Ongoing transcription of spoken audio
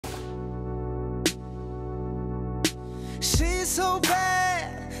She's so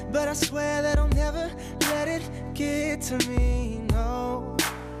bad, but I swear that I'll never let it get to me. No,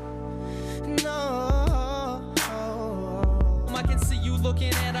 no. I can see you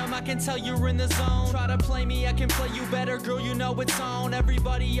looking at him, I can tell you're in the zone. Try to play me, I can play you better, girl, you know it's on.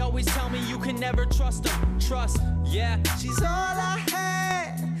 Everybody always tell me you can never trust them. Trust, yeah. She's all I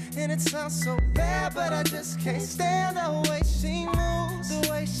had, and it sounds so bad, but I just can't stand the way she moves, the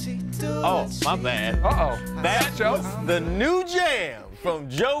way she do. Oh, my bad. Uh-oh. That was the new jam from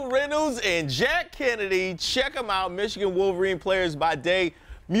Joe Reynolds and Jack Kennedy. Check them out, Michigan Wolverine players by day,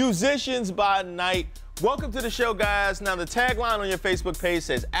 musicians by night. Welcome to the show, guys. Now, the tagline on your Facebook page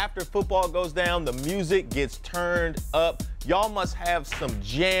says, after football goes down, the music gets turned up. Y'all must have some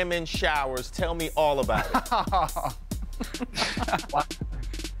jamming showers. Tell me all about it.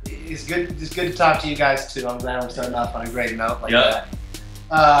 It's good to talk to you guys, too. I'm glad I'm starting off on a great note like that.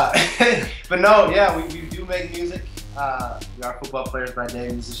 But no, yeah, we do make music. We are football players by day,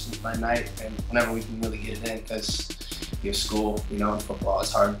 musicians by night, and whenever we can really get it in, because you have school, you know, and football,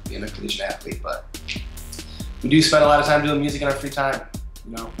 it's hard being a collegiate athlete, but we do spend a lot of time doing music in our free time.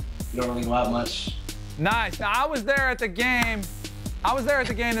 You know, we don't really go out much. Nice. Now, I was there at the game.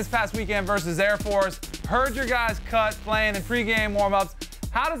 This past weekend versus Air Force. Heard your guys' cut playing in pregame warm-ups.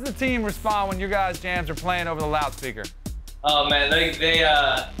 How does the team respond when your guys' jams are playing over the loudspeaker? Oh man,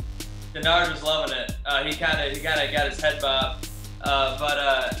 Denard was loving it. He kind of got his head bobbed. But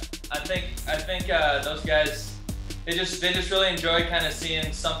I think those guys, they just really enjoy kind of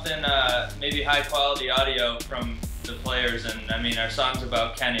seeing something, maybe high quality audio from the players. And I mean, our song's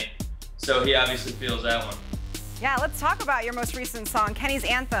about Kenny, so he obviously feels that one. Yeah, let's talk about your most recent song, Kenny's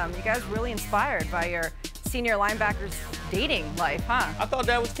Anthem. You guys really inspired by your senior linebacker's dating life, huh? I thought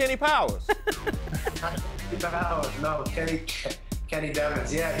that was Kenny Powers. No, Kenny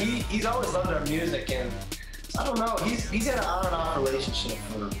Devins. Yeah, he's always loved our music, and I don't know, he's had an on and off relationship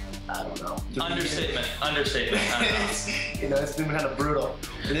for, I don't know. Understatement. I don't know. You know, it's been kind of brutal.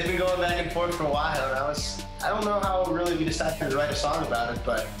 And they've been going back and forth for a while, and I don't know how really we decided to write a song about it,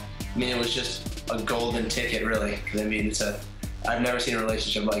 but I mean, it was just a golden ticket, really. I mean, I've never seen a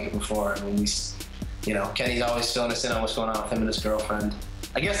relationship like it before. I mean, you know, Kenny's always filling us in on what's going on with him and his girlfriend.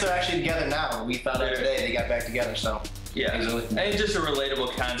 I guess they're actually together now. We found out today they got back together, so. Yeah, and it's just a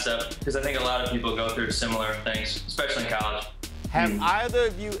relatable concept, because I think a lot of people go through similar things, especially in college. Have either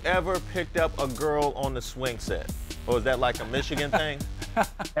of you ever picked up a girl on the swing set? Or is that like a Michigan thing?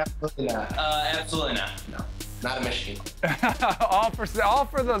 Absolutely not. Absolutely not. No, not a Michigan.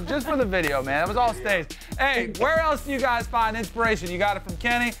 just for the video, man. It was all staged. Hey, where else do you guys find inspiration? You got it from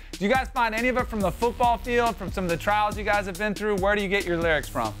Kenny. Do you guys find any of it from the football field, from some of the trials you guys have been through? Where do you get your lyrics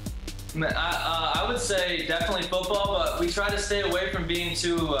from? I would say definitely football, but we try to stay away from being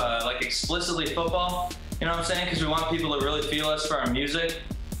too like explicitly football. You know what I'm saying? Because we want people to really feel us for our music.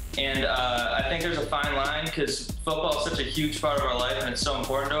 And I think there's a fine line, because football is such a huge part of our life and it's so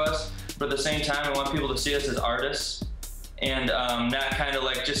important to us. But at the same time, we want people to see us as artists, and not kind of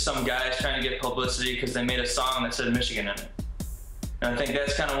like just some guys trying to get publicity because they made a song that said Michigan in it. And I think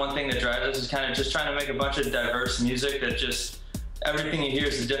that's kind of one thing that drives us, is kind of just trying to make a bunch of diverse music that just, everything you hear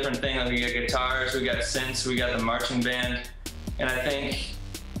is a different thing. Like, we got guitars, we got synths, we got the marching band. And I think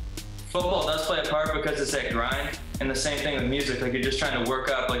football does play a part because it's that grind. And the same thing with music, like you're just trying to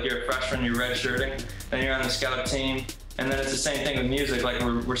work up, like you're a freshman, you're redshirting, then you're on the scout team. And then it's the same thing with music, like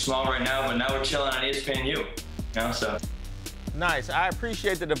we're small right now, but now we're chilling on ESPNU, you know, so. Nice. I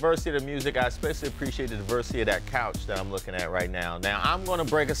appreciate the diversity of the music. I especially appreciate the diversity of that couch that I'm looking at right now. Now, I'm going to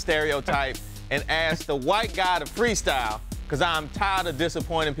break a stereotype and ask the white guy to freestyle, because I'm tired of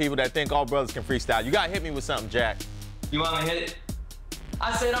disappointing people that think all brothers can freestyle. You got to hit me with something, Jack. You want me to hit it?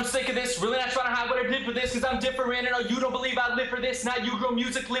 I said I'm sick of this, really not trying to hide what I did for this, because I'm different, and you don't believe I live for this. Now you grow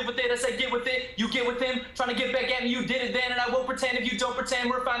music, live with it. I said get with it, you get with him, trying to get back at me, you did it then, and I won't pretend if you don't pretend.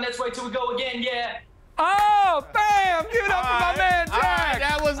 We're fine, that's right till we go again, yeah. Oh, bam! Give it up for my man, Jack! All right,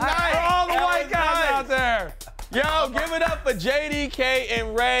 that was nice. For all the white guys out there. Yo, give it up for JDK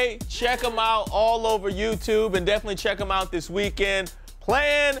and Rey. Check them out all over YouTube, and definitely check them out this weekend.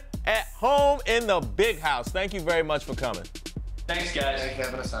 Playing at home in the big house. Thank you very much for coming. Thanks, guys. Thanks for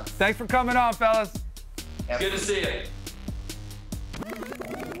having us on. Thanks for coming on, fellas. Good to see you.